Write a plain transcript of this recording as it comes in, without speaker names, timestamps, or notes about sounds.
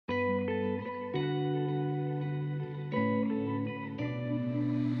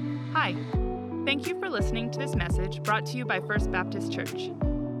Hi, thank you for listening to this message brought to you by First Baptist Church.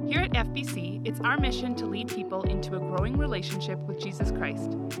 Here at FBC, it's our mission to lead people into a growing relationship with Jesus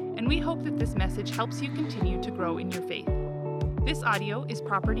Christ, and we hope that this message helps you continue to grow in your faith. This audio is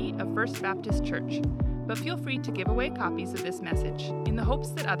property of First Baptist Church, but feel free to give away copies of this message in the hopes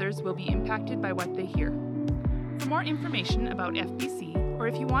that others will be impacted by what they hear. For more information about FBC, or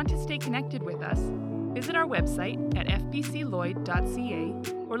if you want to stay connected with us, visit our website at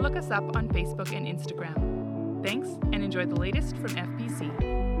fbcloyd.ca or look us up on Facebook and Instagram. Thanks, and enjoy the latest from FBC.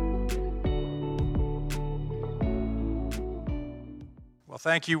 Well,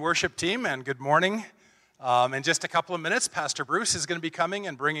 thank you, worship team, and good morning. In just a couple of minutes, Pastor Bruce is going to be coming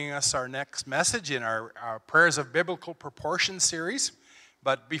and bringing us our next message in our Prayers of Biblical Proportion series.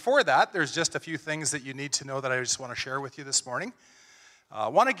 But before that, there's just a few things that you need to know that I just want to share with you this morning. I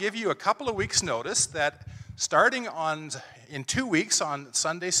want to give you a couple of weeks' notice that starting in 2 weeks, on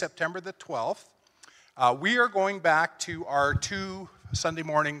Sunday, September the 12th, we are going back to our 2 Sunday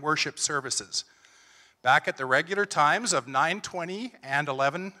morning worship services. Back at the regular times of 9:20 and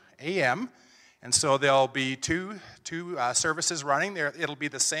 11 a.m., and so there'll be two services running there. It'll be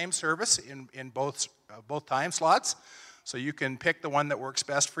the same service in both time slots, so you can pick the one that works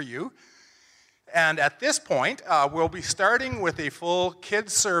best for you. And at this point, we'll be starting with a full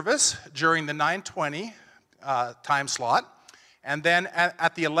kids service during the 9:20 time slot. And then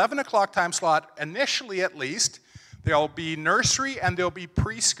at the 11 o'clock time slot, initially at least, there'll be nursery and there'll be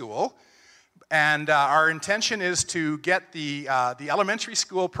preschool. And our intention is to get the elementary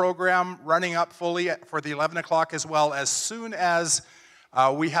school program running up fully for the 11 o'clock as well, as soon as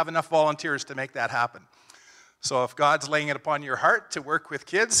we have enough volunteers to make that happen. So if God's laying it upon your heart to work with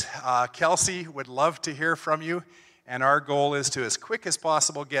kids, Kelsey would love to hear from you. And our goal is to, as quick as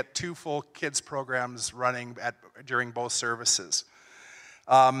possible, get 2 full kids programs running during both services.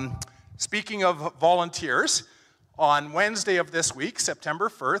 Speaking of volunteers, on Wednesday of this week, September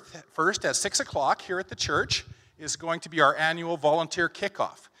 1st at 6 o'clock here at the church is going to be our annual volunteer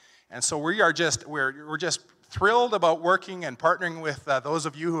kickoff. And so we're just thrilled about working and partnering with those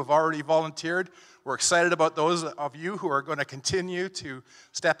of you who have already volunteered. We're excited about those of you who are going to continue to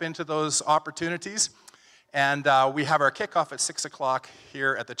step into those opportunities. And we have our kickoff at 6 o'clock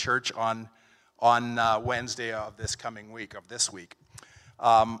here at the church on Wednesday of this coming week, of this week.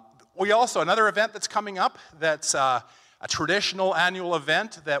 We also, another event that's coming up that's a traditional annual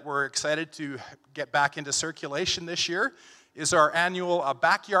event that we're excited to get back into circulation this year is our annual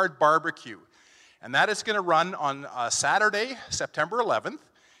backyard barbecue. And that is going to run on Saturday, September 11th,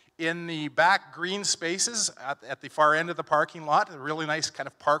 in the back green spaces at the far end of the parking lot. A really nice kind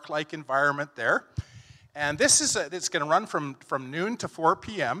of park-like environment there. And it's going to run from noon to 4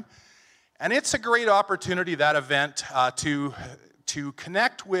 p.m. And it's a great opportunity, that event, to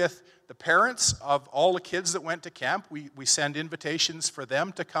connect with the parents of all the kids that went to camp. We send invitations for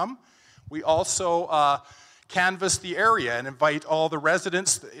them to come. We also canvass the area and invite all the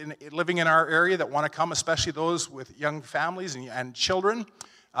residents living in our area that want to come, especially those with young families and children.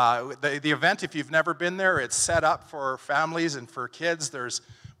 The event, if you've never been there, it's set up for families and for kids. There's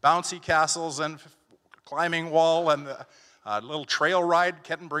bouncy castles and climbing wall and a little trail ride.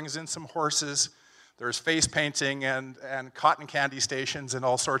 Kenton brings in some horses. There's face painting and cotton candy stations and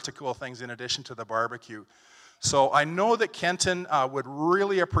all sorts of cool things in addition to the barbecue. So I know that Kenton would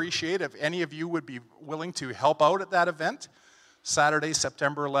really appreciate if any of you would be willing to help out at that event, Saturday,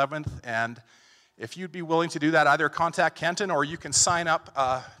 September 11th. And if you'd be willing to do that, either contact Kenton or you can sign up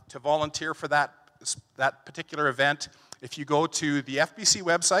to volunteer for that particular event. If you go to the FBC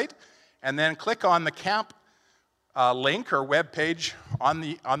website and then click on the camp link or web page on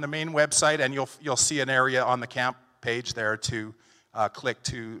the main website, and you'll see an area on the camp page there to click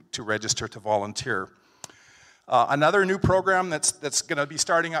to register to volunteer. Another new program that's going to be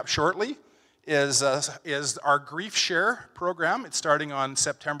starting up shortly is our Grief Share program. It's starting on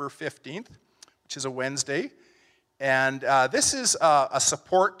September 15th, which is a Wednesday, and this is a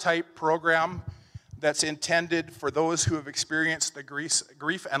support type program that's intended for those who have experienced the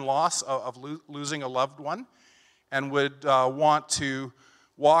grief and loss of losing a loved one, and would want to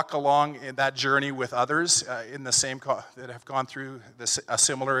walk along in that journey with others in the same that have gone through a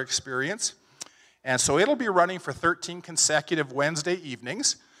similar experience. And so it'll be running for 13 consecutive Wednesday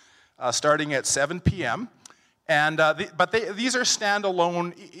evenings, starting at 7 p.m. And these are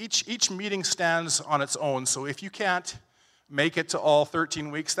standalone. Each meeting stands on its own. So if you can't make it to all 13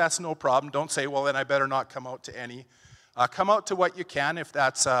 weeks, that's no problem. Don't say, well, then I better not come out to any. Come out to what you can if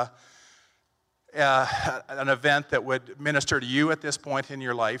that's an event that would minister to you at this point in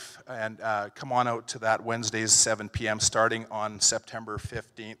your life, and come on out to that Wednesdays 7 p.m. starting on September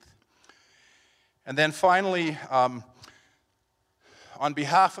 15th. And then finally, on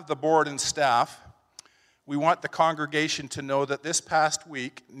behalf of the board and staff, we want the congregation to know that this past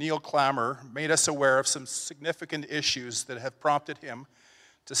week, Neil Clammer made us aware of some significant issues that have prompted him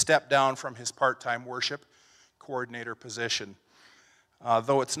to step down from his part-time worship coordinator position.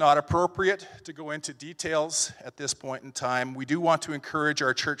 Though it's not appropriate to go into details at this point in time, we do want to encourage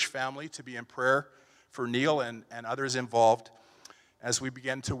our church family to be in prayer for Neil and others involved as we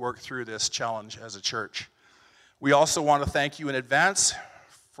begin to work through this challenge as a church. We also want to thank you in advance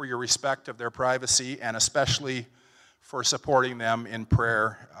for your respect of their privacy and especially for supporting them in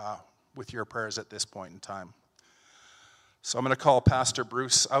prayer with your prayers at this point in time. So I'm going to call Pastor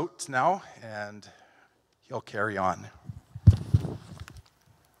Bruce out now, and he'll carry on.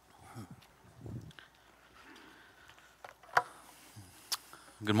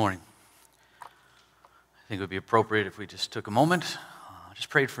 Good morning. I think it would be appropriate if we just took a moment, just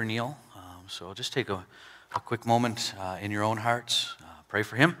prayed for Neil. So I'll just take a quick moment in your own hearts, pray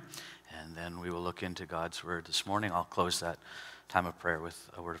for him, and then we will look into God's word this morning. I'll close that time of prayer with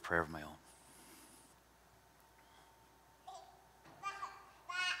a word of prayer of my own.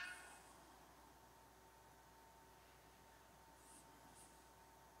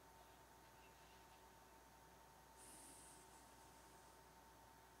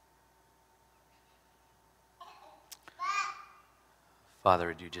 Father,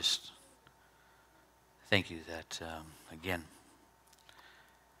 would you just thank you that, again,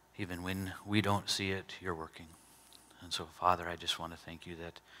 even when we don't see it, you're working. And so, Father, I just want to thank you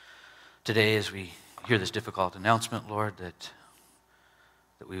that today as we hear this difficult announcement, Lord, that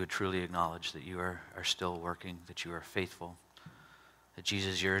we would truly acknowledge that you are still working, that you are faithful, that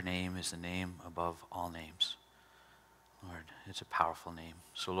Jesus, your name is the name above all names. Lord, it's a powerful name.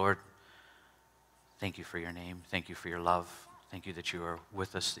 So, Lord, thank you for your name. Thank you for your love. Thank you that you are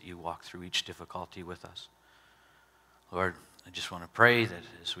with us, that you walk through each difficulty with us. Lord, I just want to pray that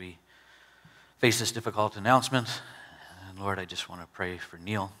as we face this difficult announcement, and Lord, I just want to pray for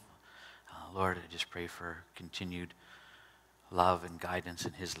Neil. Lord, I just pray for continued love and guidance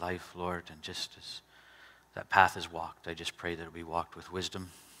in his life, Lord, and just as that path is walked, I just pray that it be walked with wisdom.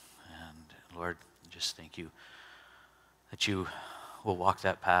 And Lord, just thank you that you will walk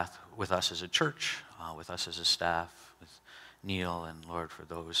that path with us as a church, with us as a staff, with Neil, and Lord, for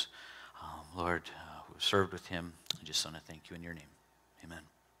those, Lord, who have served with him. I just want to thank you in your name. Amen.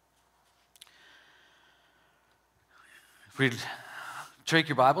 If we take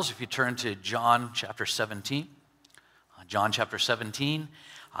your Bibles, if you turn to John chapter 17. John chapter 17.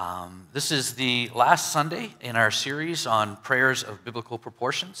 This is the last Sunday in our series on prayers of biblical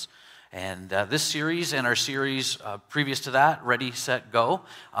proportions. And this series and our series previous to that, Ready, Set, Go,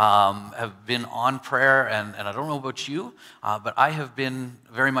 have been on prayer. And I don't know about you, but I have been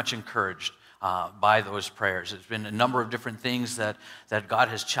very much encouraged by those prayers. There's been a number of different things that God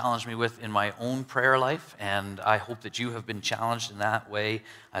has challenged me with in my own prayer life. And I hope that you have been challenged in that way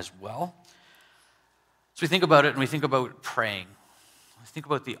as well. So we think about it and we think about praying. We think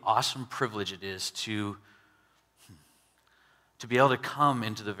about the awesome privilege it is to be able to come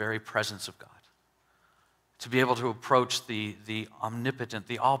into the very presence of God, to be able to approach the omnipotent,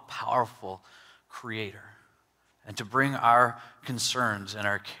 the all-powerful Creator, and to bring our concerns and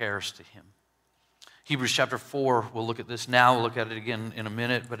our cares to Him. Hebrews chapter 4, we'll look at this now, we'll look at it again in a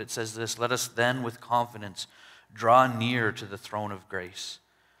minute, but it says this: "Let us then with confidence draw near to the throne of grace,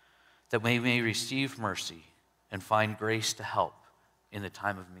 that we may receive mercy and find grace to help in the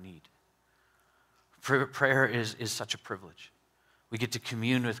time of need." Prayer is such a privilege. We get to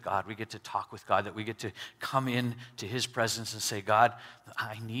commune with God. We get to talk with God, that we get to come in to His presence and say, God,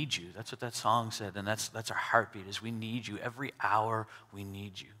 I need you. That's what that song said, and that's our heartbeat, is we need you. Every hour we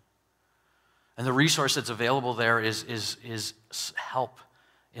need you. And the resource that's available there is help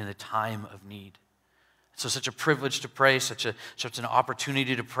in the time of need. So such a privilege to pray, such an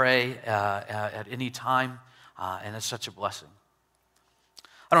opportunity to pray at any time, and it's such a blessing.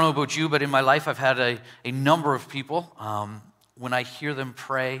 I don't know about you, but in my life I've had a number of people, when I hear them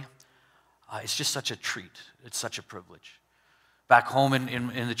pray, it's just such a treat. It's such a privilege. Back home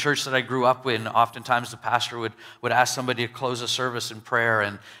in the church that I grew up in, oftentimes the pastor would ask somebody to close a service in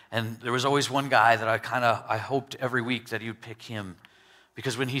prayer, and there was always one guy that I hoped every week that he would pick him.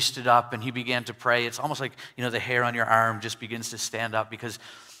 Because when he stood up and he began to pray, it's almost like, the hair on your arm just begins to stand up because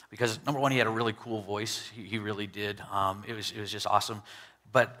number one, he had a really cool voice. He really did. It was just awesome.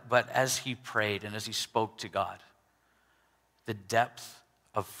 But as he prayed and as he spoke to God, the depth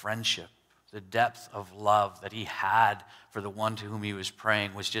of friendship, the depth of love that he had for the one to whom he was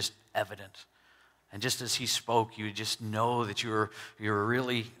praying was just evident. And just as he spoke, you just know that you were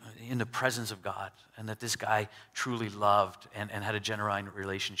really in the presence of God, and that this guy truly loved and had a genuine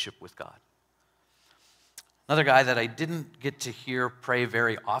relationship with God. Another guy that I didn't get to hear pray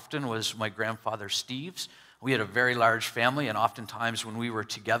very often was my grandfather Steve's. We had a very large family, and oftentimes when we were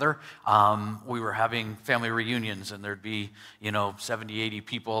together, we were having family reunions, and there'd be, 70, 80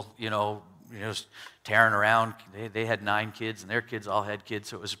 people, just tearing around. They had 9 kids, and their kids all had kids,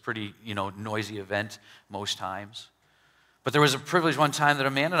 so it was a pretty, noisy event most times. But there was a privilege one time that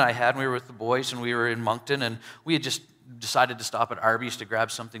Amanda and I had, and we were with the boys, and we were in Moncton, and we had just decided to stop at Arby's to grab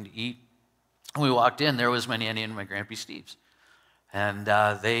something to eat. And we walked in, there was my nanny and my grandpa Steve's. And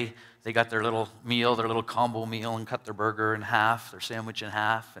they got their little meal, their little combo meal, and cut their burger in half, their sandwich in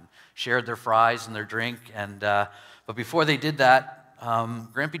half, and shared their fries and their drink. And but before they did that,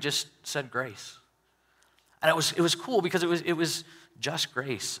 Grampy just said grace. And it was cool because it was just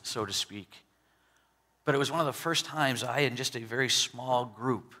grace, so to speak. But it was one of the first times I, in just a very small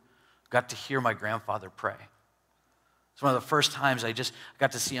group, got to hear my grandfather pray. It's one of the first times I just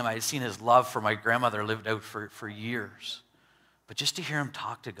got to see him. I had seen his love for my grandmother lived out for years. But just to hear him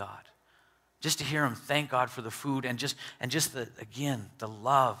talk to God, just to hear him thank God for the food, and just the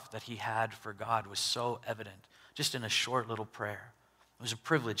love that he had for God was so evident, just in a short little prayer. It was a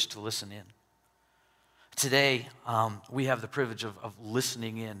privilege to listen in. Today, we have the privilege of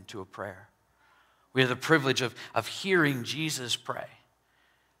listening in to a prayer. We have the privilege of hearing Jesus pray.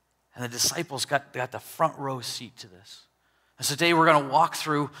 And the disciples got the front row seat to this. And so today we're going to walk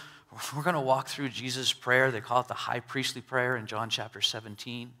through Jesus' prayer. They call it the high priestly prayer in John chapter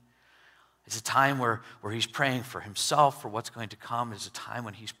 17. It's a time where he's praying for himself, for what's going to come. It's a time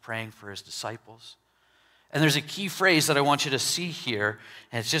when he's praying for his disciples. And there's a key phrase that I want you to see here,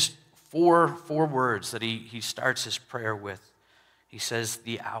 and it's just four words that he starts his prayer with. He says,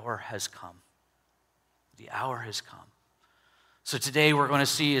 "The hour has come." The hour has come. So today we're going to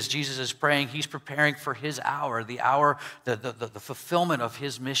see, as Jesus is praying, he's preparing for his hour, the hour, the fulfillment of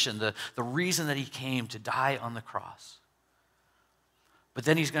his mission, the reason that he came to die on the cross. But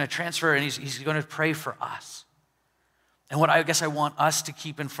then he's going to transfer, and he's going to pray for us. And what I guess I want us to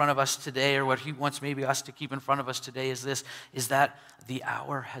keep in front of us today, or what he wants maybe us to keep in front of us today, is that the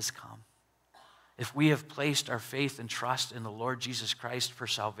hour has come. If we have placed our faith and trust in the Lord Jesus Christ for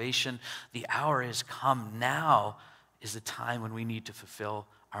salvation, the hour has come. Now is the time when we need to fulfill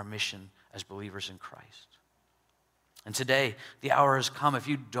our mission as believers in Christ. And today, the hour has come. If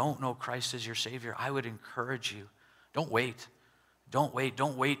you don't know Christ as your Savior, I would encourage you, don't wait. Don't wait.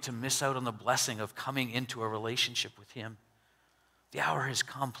 Don't wait to miss out on the blessing of coming into a relationship with him. The hour has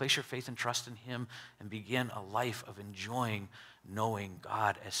come. Place your faith and trust in him and begin a life of enjoying knowing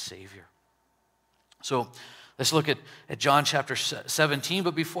God as Savior. So let's look at John chapter 17.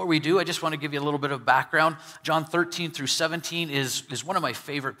 But before we do, I just want to give you a little bit of background. John 13 through 17 is one of my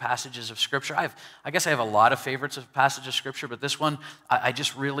favorite passages of Scripture. I guess I have a lot of favorites of passages of Scripture, but this one I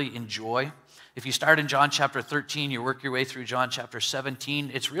just really enjoy. If you start in John chapter 13, you work your way through John chapter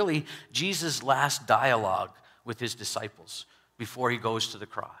 17, it's really Jesus' last dialogue with his disciples before he goes to the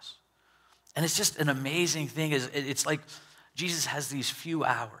cross. And it's just an amazing thing. It's like Jesus has these few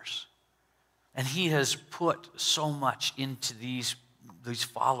hours, and he has put so much into these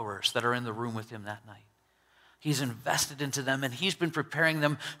followers that are in the room with him that night. He's invested into them, and he's been preparing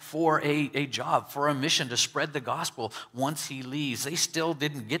them for a job, for a mission to spread the gospel once he leaves. They still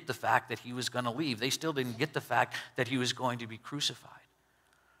didn't get the fact that he was going to leave. They still didn't get the fact that he was going to be crucified.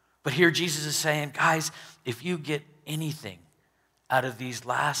 But here Jesus is saying, guys, if you get anything out of these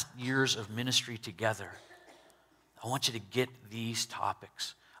last years of ministry together, I want you to get these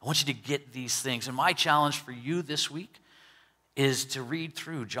topics. I want you to get these things. And my challenge for you this week is to read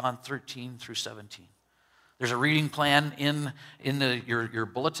through John 13 through 17. There's a reading plan in your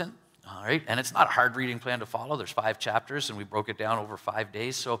bulletin, all right? And it's not a hard reading plan to follow. There's 5 chapters, and we broke it down over 5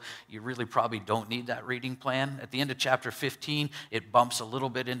 days, so you really probably don't need that reading plan. At the end of chapter 15, it bumps a little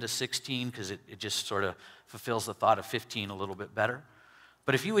bit into 16 because it just sort of fulfills the thought of 15 a little bit better.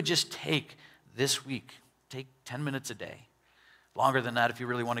 But if you would just take this week, take 10 minutes a day, longer than that if you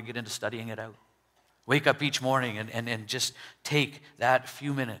really want to get into studying it out. Wake up each morning and just take that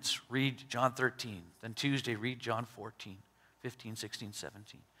few minutes. Read John 13. Then Tuesday, read John 14, 15, 16,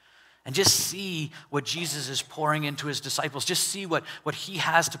 17. And just see what Jesus is pouring into his disciples. Just see what he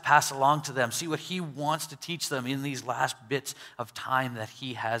has to pass along to them. See what he wants to teach them in these last bits of time that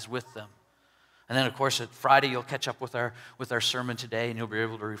he has with them. And then, of course, at Friday, you'll catch up with our sermon today, and you'll be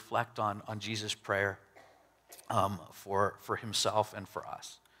able to reflect on Jesus' prayer for himself and for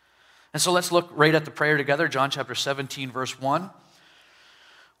us. And so let's look right at the prayer together, John chapter 17, verse 1.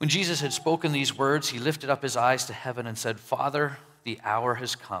 When Jesus had spoken these words, he lifted up his eyes to heaven and said, Father, the hour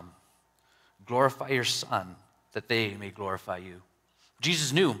has come. Glorify your Son, that they may glorify you.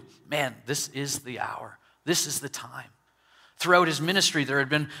 Jesus knew, man, this is the hour. This is the time. Throughout his ministry, there had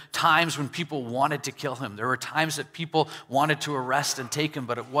been times when people wanted to kill him. There were times that people wanted to arrest and take him,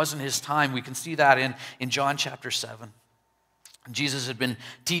 but it wasn't his time. We can see that in John chapter 7. Jesus had been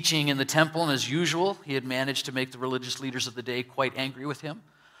teaching in the temple, and as usual, he had managed to make the religious leaders of the day quite angry with him.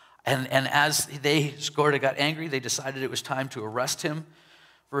 And as they sort of got angry, they decided it was time to arrest him.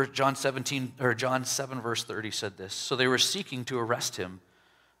 John 7 verse 30 said this. So they were seeking to arrest him,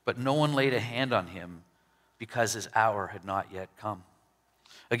 but no one laid a hand on him because his hour had not yet come.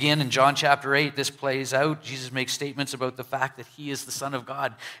 Again, in John chapter 8, this plays out. Jesus makes statements about the fact that he is the Son of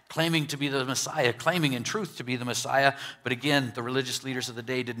God, claiming to be the Messiah, claiming in truth to be the Messiah. But again, the religious leaders of the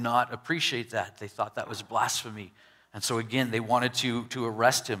day did not appreciate that. They thought that was blasphemy. And so again, they wanted to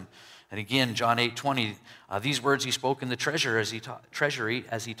arrest him. And again, John 8:20, these words he spoke in the treasury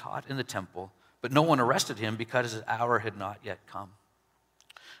as he taught in the temple. But no one arrested him because his hour had not yet come.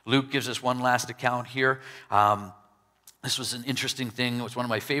 Luke gives us one last account here. This was an interesting thing. It was one of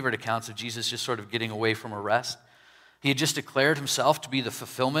my favorite accounts of Jesus just sort of getting away from arrest. He had just declared himself to be the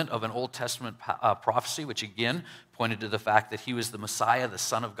fulfillment of an Old Testament prophecy, which again pointed to the fact that he was the Messiah, the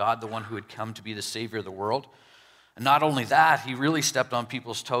Son of God, the one who had come to be the Savior of the world. And not only that, he really stepped on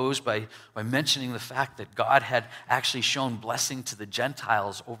people's toes by mentioning the fact that God had actually shown blessing to the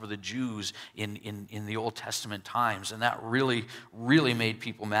Gentiles over the Jews in the Old Testament times. And that really, really made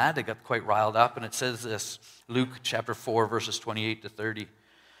people mad. They got quite riled up. And it says this, Luke chapter 4, verses 28 to 30.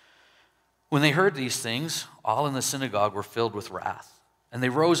 When they heard these things, all in the synagogue were filled with wrath. And they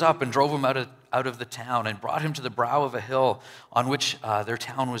rose up and drove him out of the town and brought him to the brow of a hill on which their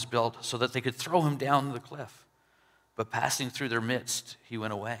town was built so that they could throw him down the cliff. But passing through their midst, he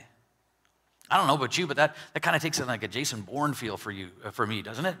went away. I don't know about you, but that kind of takes like a Jason Bourne feel for me,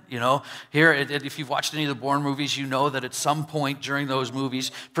 doesn't it? You know, here, if you've watched any of the Bourne movies, you know that at some point during those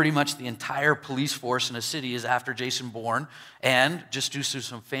movies, pretty much the entire police force in a city is after Jason Bourne, and just due to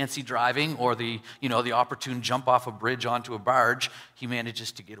some fancy driving or the opportune jump off a bridge onto a barge, he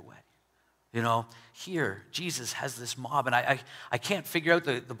manages to get away. You know, here, Jesus has this mob, and I can't figure out,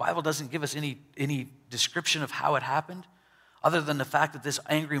 the Bible doesn't give us any description of how it happened, other than the fact that this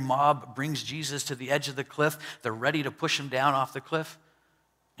angry mob brings Jesus to the edge of the cliff. They're ready to push him down off the cliff,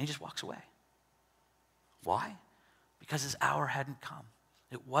 and he just walks away. Why? Because his hour hadn't come.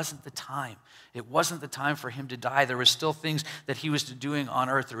 It wasn't the time. It wasn't the time for him to die. There were still things that he was doing on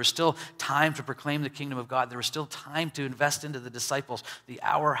earth. There was still time to proclaim the kingdom of God. There was still time to invest into the disciples. The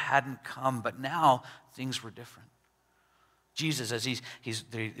hour hadn't come, but now things were different. Jesus, as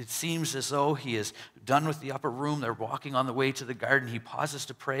it seems as though he is done with the upper room. They're walking on the way to the garden. He pauses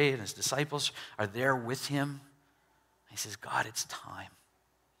to pray, and his disciples are there with him. He says, God, it's time.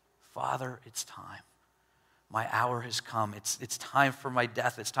 Father, it's time. My hour has come. It's time for my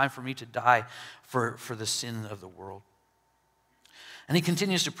death. It's time for me to die for the sin of the world. And he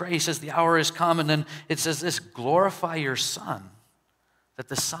continues to pray. He says, the hour has come. And then it says this, glorify your Son, that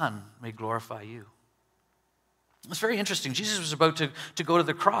the Son may glorify you. It's very interesting. Jesus was about to go to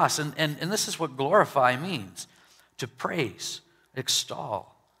the cross. And this is what glorify means. To praise,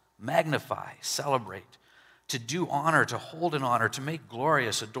 extol, magnify, celebrate. To do honor, to hold in honor, to make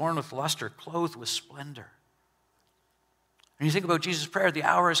glorious, adorn with luster, clothed with splendor. When you think about Jesus' prayer, the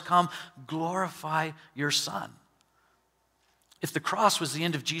hour has come, glorify your Son. If the cross was the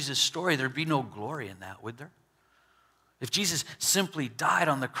end of Jesus' story, there'd be no glory in that, would there? If Jesus simply died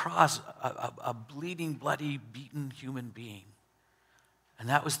on the cross, a bleeding, bloody, beaten human being, and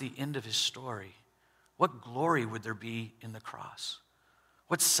that was the end of his story, what glory would there be in the cross?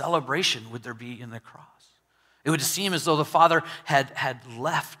 What celebration would there be in the cross? It would seem as though the Father had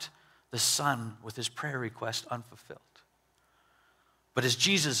left the Son with his prayer request unfulfilled. But as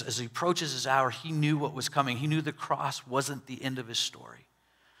Jesus, as he approaches his hour, he knew what was coming. He knew the cross wasn't the end of his story.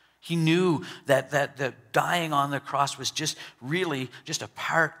 He knew that dying on the cross was just a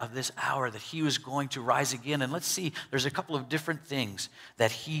part of this hour, that he was going to rise again. And let's see, there's a couple of different things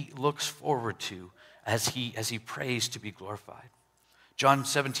that he looks forward to as he prays to be glorified. John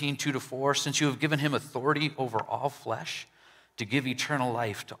 17, 2-4, since you have given him authority over all flesh to give eternal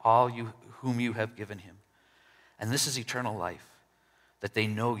life to all you whom you have given him. And this is eternal life, that they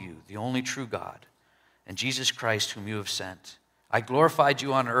know you, the only true God, and Jesus Christ whom you have sent. I glorified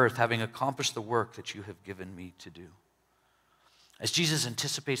you on earth, having accomplished the work that you have given me to do. As Jesus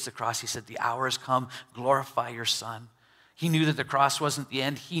anticipates the cross, he said, the hour has come, glorify your Son. He knew that the cross wasn't the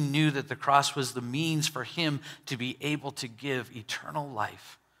end. He knew that the cross was the means for him to be able to give eternal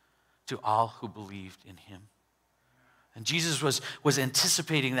life to all who believed in him. And Jesus was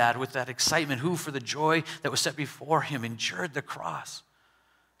anticipating that with that excitement, who for the joy that was set before him endured the cross.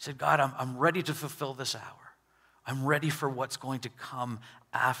 He said, God, I'm ready to fulfill this hour. I'm ready for what's going to come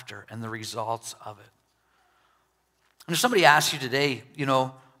after and the results of it. And if somebody asks you today,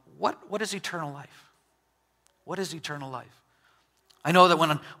 what is eternal life? What is eternal life? I know that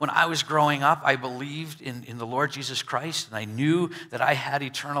when I was growing up, I believed in the Lord Jesus Christ, and I knew that I had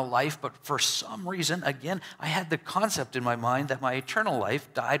eternal life, but for some reason, again, I had the concept in my mind that my eternal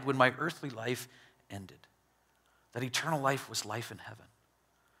life died when my earthly life ended. That eternal life was life in heaven.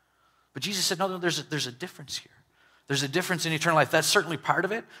 But Jesus said, no, there's a difference here. There's a difference in eternal life. That's certainly part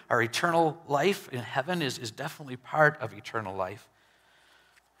of it. Our eternal life in heaven is definitely part of eternal life.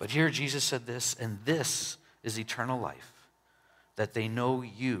 But here Jesus said this, and this is eternal life, that they know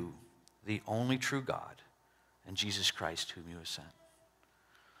you, the only true God, and Jesus Christ whom you have sent.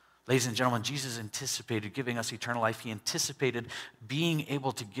 Ladies and gentlemen, Jesus anticipated giving us eternal life. He anticipated being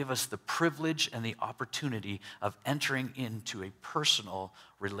able to give us the privilege and the opportunity of entering into a personal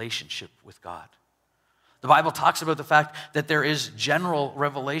relationship with God. The Bible talks about the fact that there is general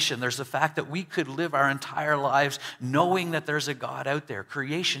revelation. There's the fact that we could live our entire lives knowing that there's a God out there.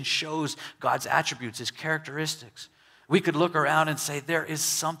 Creation shows God's attributes, his characteristics. We could look around and say, there is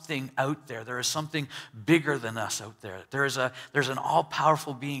something out there. There is something bigger than us out there. There's an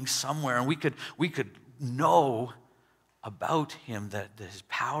all-powerful being somewhere, and we could know about him, that his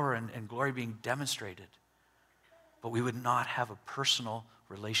power and glory being demonstrated. But we would not have a personal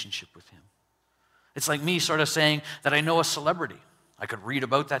relationship with him. It's like me sort of saying that I know a celebrity. I could read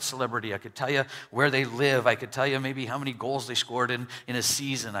about that celebrity. I could tell you where they live. I could tell you maybe how many goals they scored in a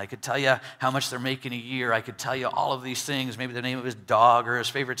season. I could tell you how much they're making a year. I could tell you all of these things, maybe the name of his dog or his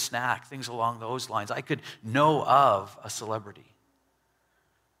favorite snack, things along those lines. I could know of a celebrity.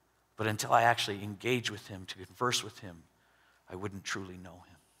 But until I actually engage with him, to converse with him, I wouldn't truly know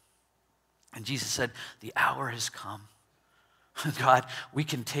him. And Jesus said, the hour has come. God, we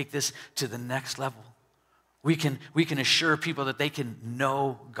can take this to the next level. We can assure people that they can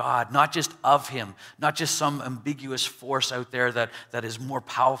know God, not just of him, not just some ambiguous force out there that is more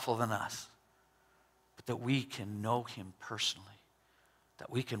powerful than us, but that we can know him personally, that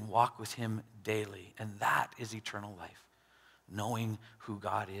we can walk with him daily, and that is eternal life. Knowing who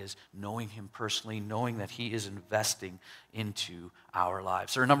God is, knowing him personally, knowing that he is investing into our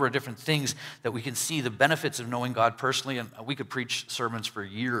lives. There are a number of different things that we can see the benefits of knowing God personally, and we could preach sermons for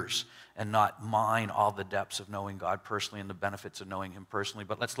years and not mine all the depths of knowing God personally and the benefits of knowing him personally.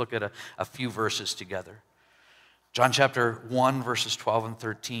 But let's look at a few verses together. John chapter 1, verses 12 and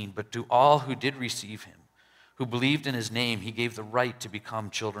 13. But to all who did receive him, who believed in his name, he gave the right to become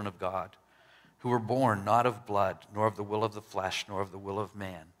children of God, who were born not of blood, nor of the will of the flesh, nor of the will of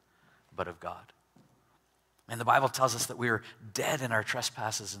man, but of God. And the Bible tells us that we are dead in our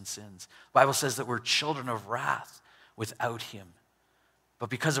trespasses and sins. The Bible says that we're children of wrath without him. But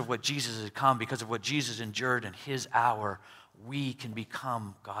because of what Jesus has come, because of what Jesus endured in his hour, we can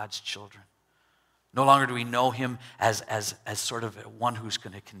become God's children. No longer do we know him as sort of one who's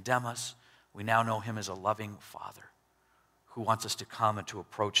going to condemn us. We now know him as a loving Father who wants us to come and to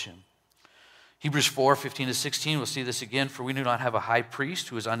approach him. Hebrews 4, 15 to 16, we'll see this again. For we do not have a high priest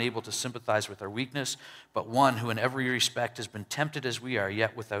who is unable to sympathize with our weakness, but one who in every respect has been tempted as we are,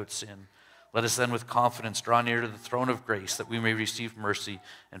 yet without sin. Let us then with confidence draw near to the throne of grace, that we may receive mercy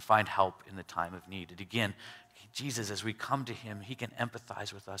and find help in the time of need. And again, Jesus, as we come to him, he can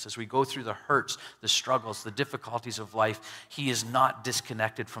empathize with us. As we go through the hurts, the struggles, the difficulties of life, he is not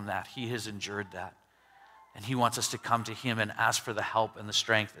disconnected from that. He has endured that. And he wants us to come to him and ask for the help and the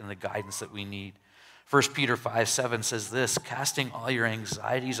strength and the guidance that we need. 1 Peter 5, 7 says this, casting all your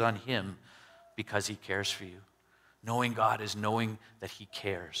anxieties on him because he cares for you. Knowing God is knowing that he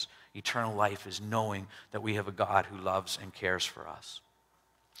cares. Eternal life is knowing that we have a God who loves and cares for us.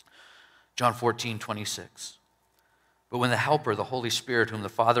 John 14, 26. But when the Helper, the Holy Spirit, whom the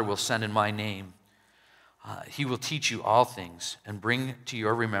Father will send in my name, he will teach you all things and bring to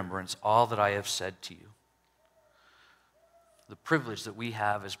your remembrance all that I have said to you. The privilege that we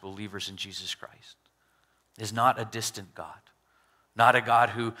have as believers in Jesus Christ is not a distant God, not a God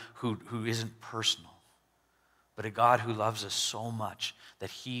who isn't personal, but a God who loves us so much that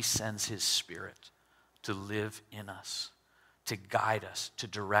he sends his Spirit to live in us, to guide us, to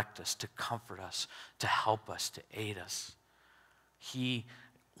direct us, to comfort us, to help us, to aid us. He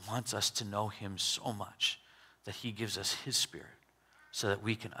wants us to know him so much that he gives us his Spirit so that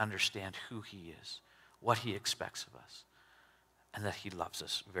we can understand who he is, what he expects of us, and that he loves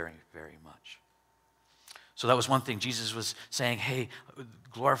us very, very much. So that was one thing. Jesus was saying, hey,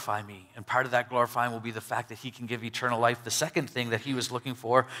 glorify me. And part of that glorifying will be the fact that he can give eternal life. The second thing that he was looking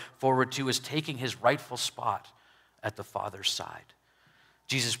forward to is taking his rightful spot at the Father's side.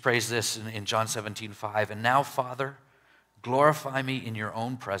 Jesus prays this in John 17:5. And now, Father, glorify me in your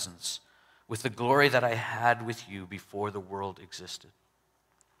own presence with the glory that I had with you before the world existed.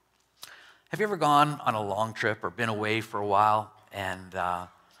 Have you ever gone on a long trip or been away for a while, and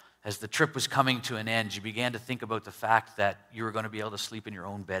as the trip was coming to an end, you began to think about the fact that you were going to be able to sleep in your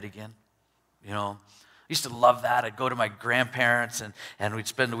own bed again? You know, I used to love that. I'd go to my grandparents, and we'd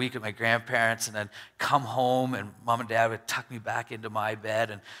spend the week at my grandparents, and then come home, and Mom and Dad would tuck me back into my bed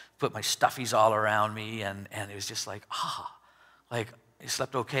and put my stuffies all around me, and it was just like, like I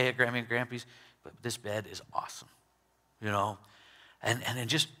slept okay at Grammy and Grampy's, but this bed is awesome, you know? And then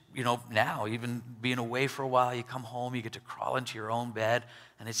just, you know, now, even being away for a while, you come home, you get to crawl into your own bed,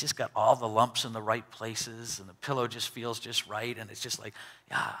 and it's just got all the lumps in the right places, and the pillow just feels just right, and it's just like,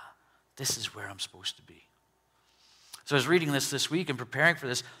 yeah, this is where I'm supposed to be. So I was reading this week and preparing for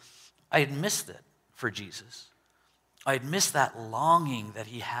this. I had missed it for Jesus. I had missed that longing that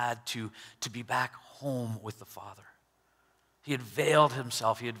he had to be back home with the Father. He had veiled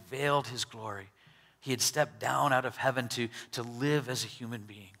himself. He had veiled his glory. He had stepped down out of heaven to live as a human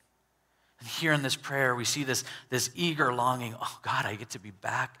being. And here in this prayer, we see this eager longing. Oh, God, I get to be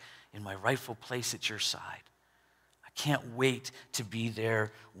back in my rightful place at your side. I can't wait to be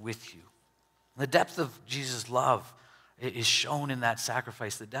there with you. The depth of Jesus' love is shown in that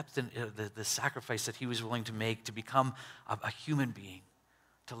sacrifice, the depth in the sacrifice that he was willing to make to become a human being,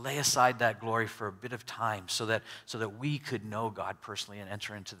 to lay aside that glory for a bit of time so that we could know God personally and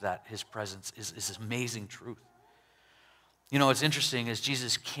enter into that his presence is amazing truth. You know, what's interesting is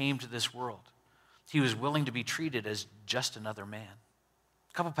Jesus came to this world. He was willing to be treated as just another man.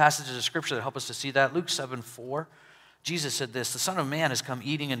 A couple passages of scripture that help us to see that. Luke 7:4, Jesus said this, the Son of Man has come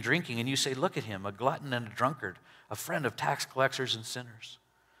eating and drinking, and you say, look at him, a glutton and a drunkard, a friend of tax collectors and sinners.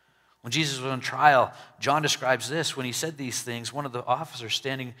 When Jesus was on trial, John describes this. When he said these things, one of the officers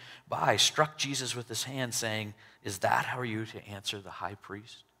standing by struck Jesus with his hand, saying, is that how are you to answer the high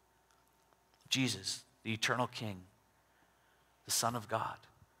priest? Jesus, the eternal King, the Son of God,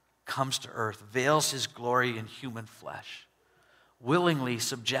 comes to earth, veils his glory in human flesh, willingly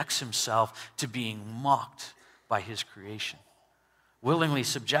subjects himself to being mocked by his creation, willingly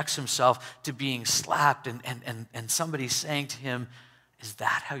subjects himself to being slapped and somebody saying to him, is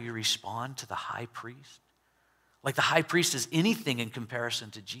that how you respond to the high priest? Like the high priest is anything in comparison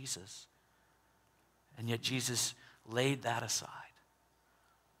to Jesus. And yet Jesus laid that aside.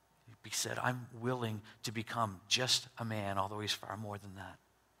 He said, I'm willing to become just a man, although he's far more than that.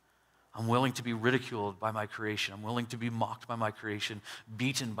 I'm willing to be ridiculed by my creation. I'm willing to be mocked by my creation,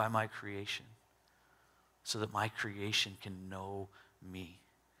 beaten by my creation, so that my creation can know me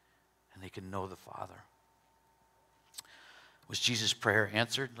and they can know the Father. Was Jesus' prayer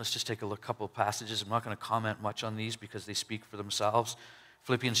answered? Let's just take a look, couple of passages. I'm not going to comment much on these because they speak for themselves.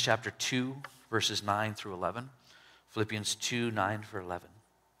 Philippians chapter 2, verses 9 through 11. Philippians 2, 9 through 11.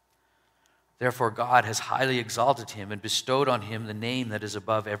 Therefore God has highly exalted him and bestowed on him the name that is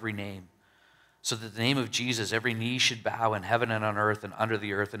above every name, so that the name of Jesus every knee should bow in heaven and on earth and under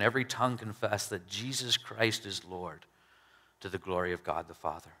the earth, and every tongue confess that Jesus Christ is Lord, to the glory of God the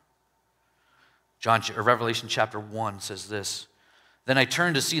Father. Revelation chapter 1 says this, then I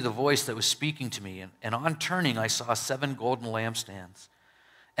turned to see the voice that was speaking to me, and on turning I saw 7 golden lampstands.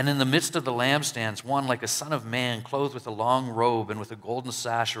 And in the midst of the lampstands, one like a son of man, clothed with a long robe and with a golden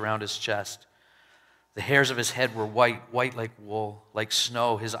sash around his chest. The hairs of his head were white like wool, like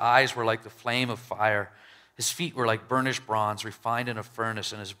snow. His eyes were like the flame of fire. His feet were like burnished bronze, refined in a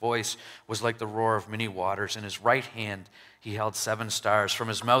furnace, and his voice was like the roar of many waters. In his right hand he held 7 stars. From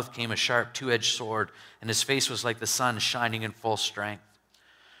his mouth came a sharp 2-edged sword, and his face was like the sun shining in full strength.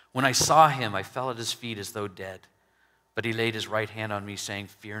 When I saw him, I fell at his feet as though dead. But he laid his right hand on me, saying,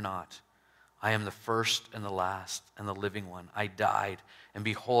 fear not. I am the first and the last and the living one. I died, and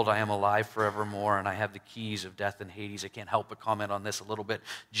behold, I am alive forevermore, and I have the keys of death and Hades. I can't help but comment on this a little bit.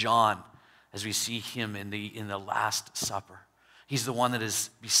 John, as we see him in the Last Supper, he's the one that is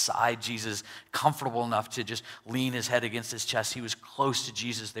beside Jesus, comfortable enough to just lean his head against his chest. He was close to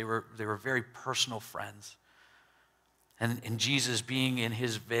Jesus. They were very personal friends. And Jesus being in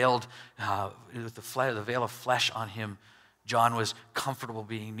his veiled, with the veil of flesh on him, John was comfortable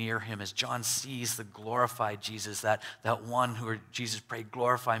being near him as John sees the glorified Jesus, that one who Jesus prayed,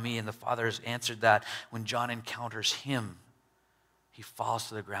 glorify me, and the Father has answered that. When John encounters him, he falls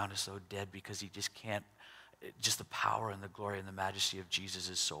to the ground as though dead because he just can't, just the power and the glory and the majesty of Jesus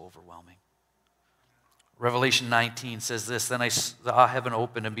is so overwhelming. Revelation 19 says this, "Then I saw heaven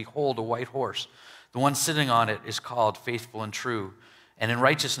open, and behold, a white horse. The one sitting on it is called Faithful and True, and in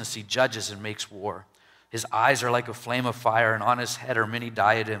righteousness he judges and makes war. His eyes are like a flame of fire, and on his head are many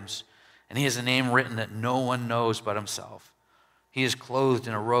diadems. And he has a name written that no one knows but himself. He is clothed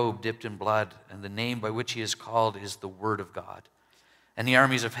in a robe dipped in blood, and the name by which he is called is the Word of God. And the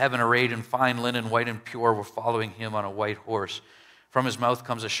armies of heaven, arrayed in fine linen, white and pure, were following him on a white horse. From his mouth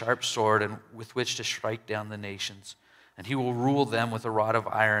comes a sharp sword, and with which to strike down the nations. And he will rule them with a rod of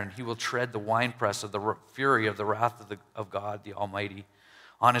iron. He will tread the winepress of the fury of the wrath of God the Almighty.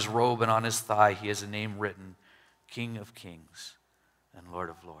 On his robe and on his thigh he has a name written, King of Kings and Lord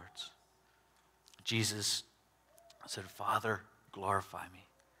of Lords." Jesus said, "Father, glorify me.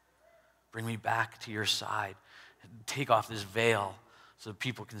 Bring me back to your side. Take off this veil so that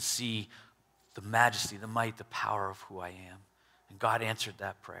people can see the majesty, the might, the power of who I am." And God answered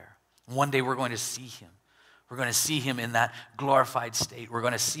that prayer. One day we're going to see him. We're going to see him in that glorified state. We're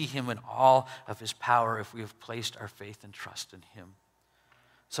going to see him in all of his power if we have placed our faith and trust in him.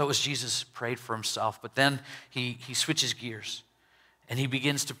 So as Jesus prayed for himself, but then he switches gears. And he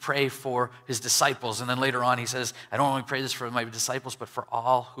begins to pray for his disciples. And then later on he says, "I don't only pray this for my disciples, but for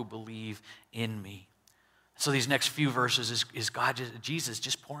all who believe in me." So these next few verses is Jesus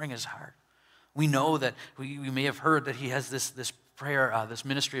just pouring his heart. We know that we may have heard that he has this prayer, this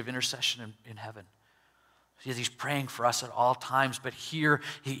ministry of intercession in heaven. He's praying for us at all times, but here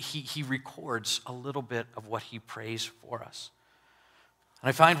he records a little bit of what he prays for us. And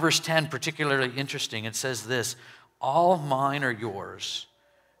I find verse 10 particularly interesting. It says this, "All mine are yours,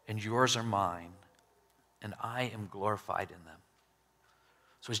 and yours are mine, and I am glorified in them."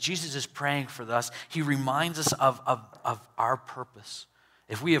 So as Jesus is praying for us, he reminds us of our purpose.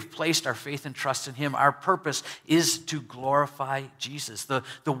 If we have placed our faith and trust in him, our purpose is to glorify Jesus, the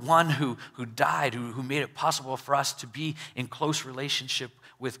one who died, who made it possible for us to be in close relationship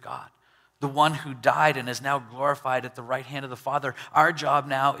with God. The one who died and is now glorified at the right hand of the Father. Our job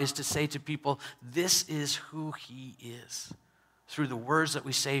now is to say to people, this is who he is, through the words that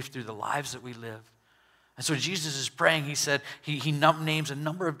we say, through the lives that we live. And so Jesus is praying, he said, he names a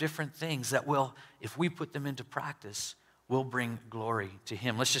number of different things that will, if we put them into practice, will bring glory to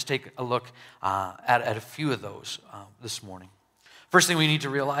him. Let's just take a look at a few of those this morning. First thing we need to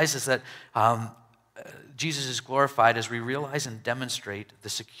realize is that Jesus is glorified as we realize and demonstrate the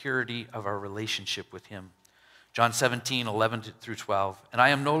security of our relationship with him. John 17, 11 through 12. "And I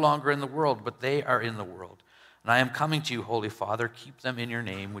am no longer in the world, but they are in the world. And I am coming to you, Holy Father, keep them in your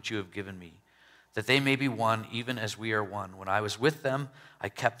name, which you have given me, that they may be one, even as we are one. When I was with them, I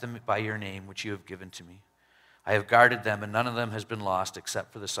kept them by your name, which you have given to me. I have guarded them, and none of them has been lost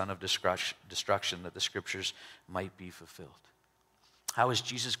except for the son of destruction, that the scriptures might be fulfilled." How is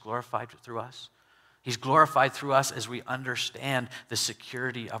Jesus glorified through us? He's glorified through us as we understand the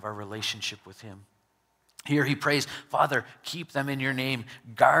security of our relationship with him. Here he prays, "Father, keep them in your name,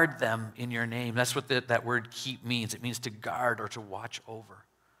 guard them in your name." That's what that word keep means. It means to guard or to watch over.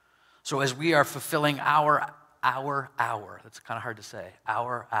 So as we are fulfilling our hour, that's kind of hard to say,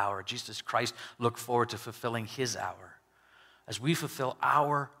 our hour, Jesus Christ looked forward to fulfilling his hour. As we fulfill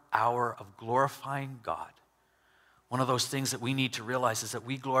our hour of glorifying God, one of those things that we need to realize is that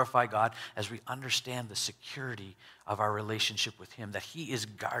we glorify God as we understand the security of our relationship with him, that he is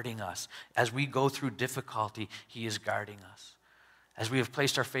guarding us. As we go through difficulty, he is guarding us. As we have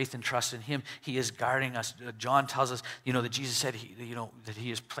placed our faith and trust in him, he is guarding us. John tells us, that Jesus said, that he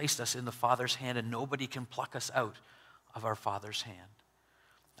has placed us in the Father's hand and nobody can pluck us out of our Father's hand.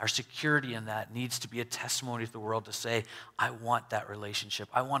 Our security in that needs to be a testimony to the world to say, I want that relationship.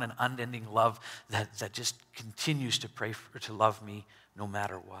 I want an unending love that just continues to love me no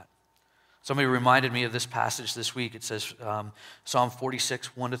matter what. Somebody reminded me of this passage this week. It says, Psalm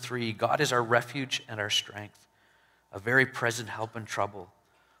 46, 1-3, "God is our refuge and our strength, a very present help in trouble.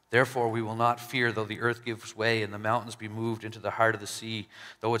 Therefore we will not fear, though the earth gives way and the mountains be moved into the heart of the sea,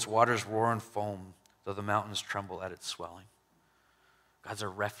 though its waters roar and foam, though the mountains tremble at its swelling." God's our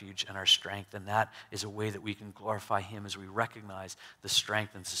refuge and our strength, and that is a way that we can glorify him as we recognize the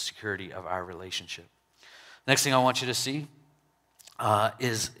strength and the security of our relationship. Next thing I want you to see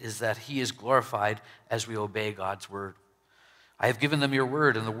is that he is glorified as we obey God's word. "I have given them your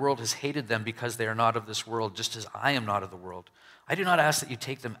word, and the world has hated them because they are not of this world, just as I am not of the world. I do not ask that you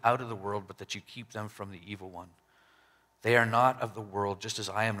take them out of the world, but that you keep them from the evil one. They are not of the world, just as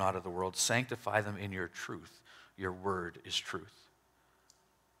I am not of the world. Sanctify them in your truth. Your word is truth."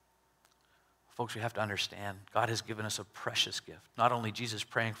 Folks, we have to understand, God has given us a precious gift. Not only Jesus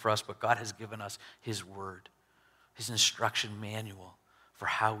praying for us, but God has given us his word, his instruction manual for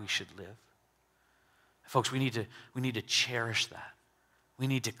how we should live. Folks, we need to cherish that. We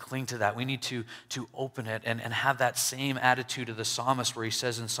need to cling to that. We need to open it and have that same attitude of the psalmist where he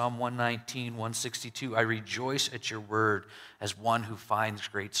says in Psalm 119, 162, I rejoice at your word as one who finds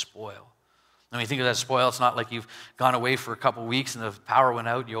great spoil. When you think of that spoil, it's not like you've gone away for a couple weeks and the power went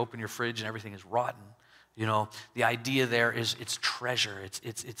out and you open your fridge and everything is rotten. You know, the idea there is it's treasure.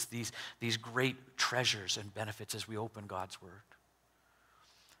 It's these great treasures and benefits as we open God's word.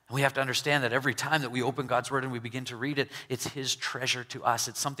 And we have to understand that every time that we open God's word and we begin to read it, it's his treasure to us.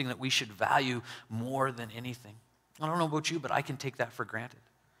 It's something that we should value more than anything. I don't know about you, but I can take that for granted.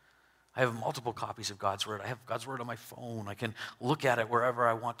 I have multiple copies of God's word. I have God's word on my phone. I can look at it wherever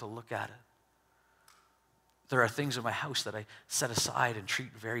I want to look at it. There are things in my house that I set aside and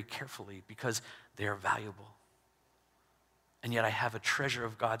treat very carefully because they are valuable. And yet I have a treasure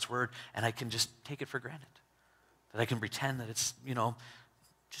of God's word and I can just take it for granted. That I can pretend that it's,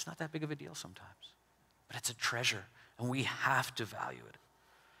 just not that big of a deal sometimes. But it's a treasure, and we have to value it.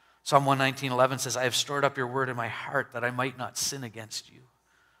 Psalm 119:11 says, I have stored up your word in my heart that I might not sin against you.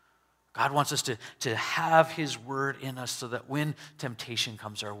 God wants us to have his word in us so that when temptation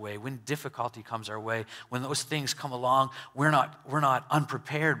comes our way, when difficulty comes our way, when those things come along, we're not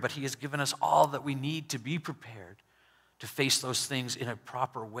unprepared, but he has given us all that we need to be prepared to face those things in a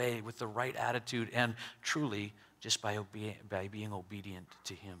proper way with the right attitude and truly just by being obedient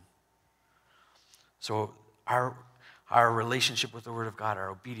to him. So our relationship with the Word of God,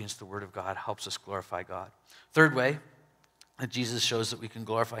 our obedience to the Word of God helps us glorify God. Third way that Jesus shows that we can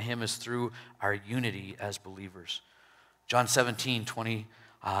glorify him is through our unity as believers. John 17:20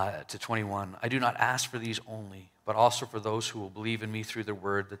 to 21. I do not ask for these only, but also for those who will believe in me through the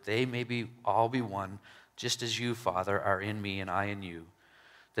word, that they may all be one, just as you, Father, are in me and I in you,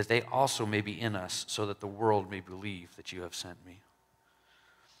 that they also may be in us, so that the world may believe that you have sent me.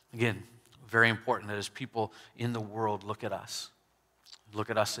 Again, very important that as people in the world look at us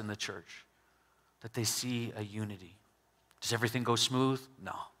in the church, that they see a unity. Does everything go smooth?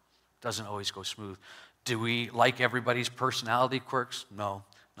 No, it doesn't always go smooth. Do we like everybody's personality quirks? No,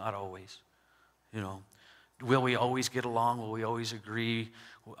 not always. Will we always get along? Will we always agree?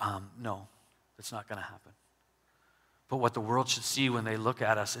 No, that's not going to happen. But what the world should see when they look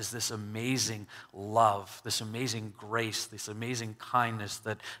at us is this amazing love, this amazing grace, this amazing kindness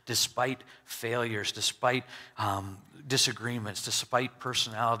that despite failures, despite disagreements, despite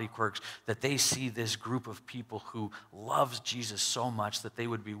personality quirks, that they see this group of people who loves Jesus so much that they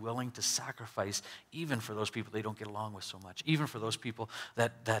would be willing to sacrifice even for those people they don't get along with so much, even for those people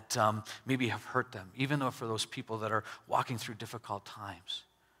that maybe have hurt them, even though for those people that are walking through difficult times.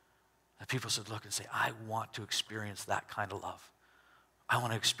 That people should look and say, I want to experience that kind of love. I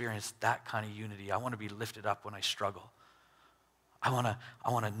want to experience that kind of unity. I want to be lifted up when I struggle. I want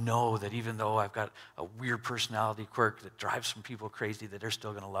to know that even though I've got a weird personality quirk that drives some people crazy, that they're still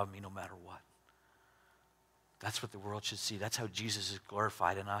going to love me no matter what. That's what the world should see. That's how Jesus is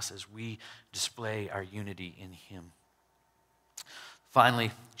glorified in us as we display our unity in him. Finally,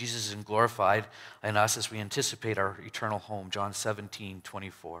 Jesus is glorified in us as we anticipate our eternal home. John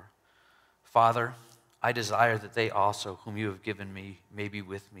 17:24. Father, I desire that they also, whom you have given me, may be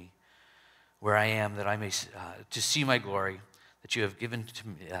with me, where I am, that I may to see my glory that you have given to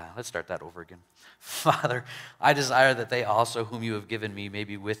me. Let's start that over again. Father, I desire that they also, whom you have given me, may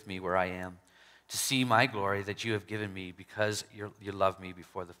be with me where I am, to see my glory that you have given me, because you loved me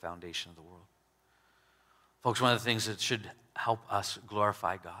before the foundation of the world. Folks, one of the things that should help us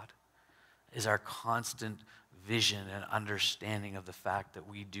glorify God is our constant vision and understanding of the fact that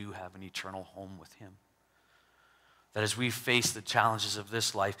we do have an eternal home with him. That as we face the challenges of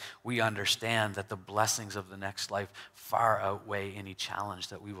this life, we understand that the blessings of the next life far outweigh any challenge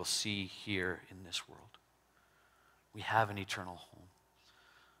that we will see here in this world. We have an eternal home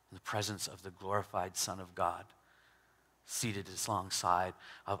in the presence of the glorified Son of God, seated alongside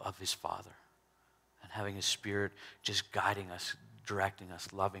of his Father, and having his Spirit just guiding us, directing us,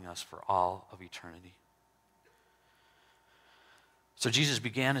 loving us for all of eternity. So Jesus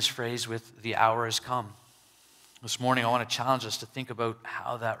began his phrase with, the hour has come. This morning I want to challenge us to think about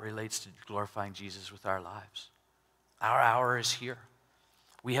how that relates to glorifying Jesus with our lives. Our hour is here.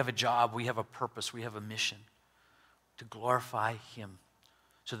 We have a job, we have a purpose, we have a mission to glorify him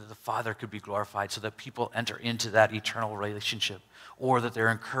so that the Father could be glorified, so that people enter into that eternal relationship, or that they're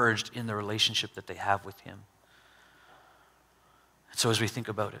encouraged in the relationship that they have with him. And so as we think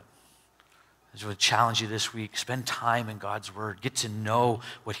about it, I would challenge you this week, spend time in God's word. Get to know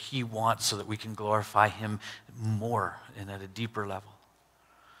what he wants so that we can glorify him more and at a deeper level.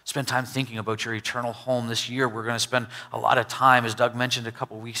 Spend time thinking about your eternal home. This year, we're going to spend a lot of time, as Doug mentioned a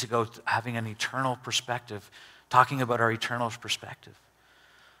couple weeks ago, having an eternal perspective, talking about our eternal perspective.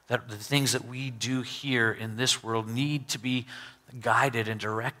 That the things that we do here in this world need to be guided and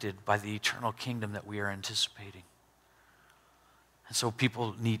directed by the eternal kingdom that we are anticipating. And so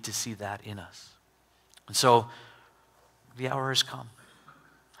people need to see that in us. And so the hour has come.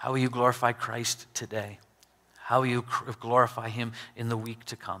 How will you glorify Christ today? How will you glorify him in the week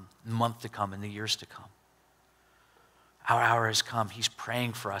to come, the month to come, in the years to come? Our hour has come. He's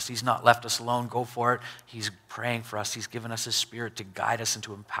praying for us. He's not left us alone. Go for it. He's praying for us. He's given us his Spirit to guide us and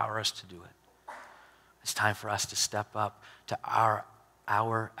to empower us to do it. It's time for us to step up to our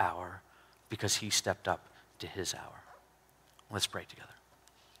hour because he stepped up to his hour. Let's pray together.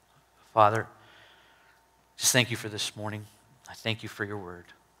 Father, just thank you for this morning. I thank you for your word.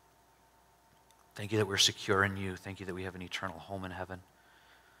 Thank you that we're secure in you. Thank you that we have an eternal home in heaven.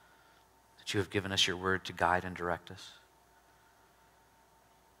 That you have given us your word to guide and direct us.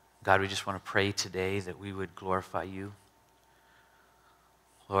 God, we just want to pray today that we would glorify you.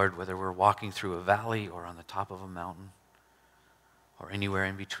 Lord, whether we're walking through a valley or on the top of a mountain or anywhere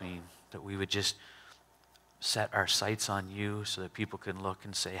in between, that we would just set our sights on you so that people can look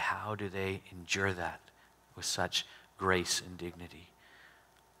and say, how do they endure that with such grace and dignity?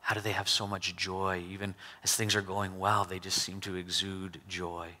 How do they have so much joy? Even as things are going well, they just seem to exude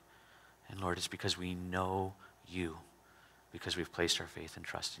joy. And Lord, it's because we know you, because we've placed our faith and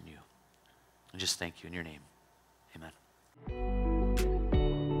trust in you. And just thank you in your name. Amen.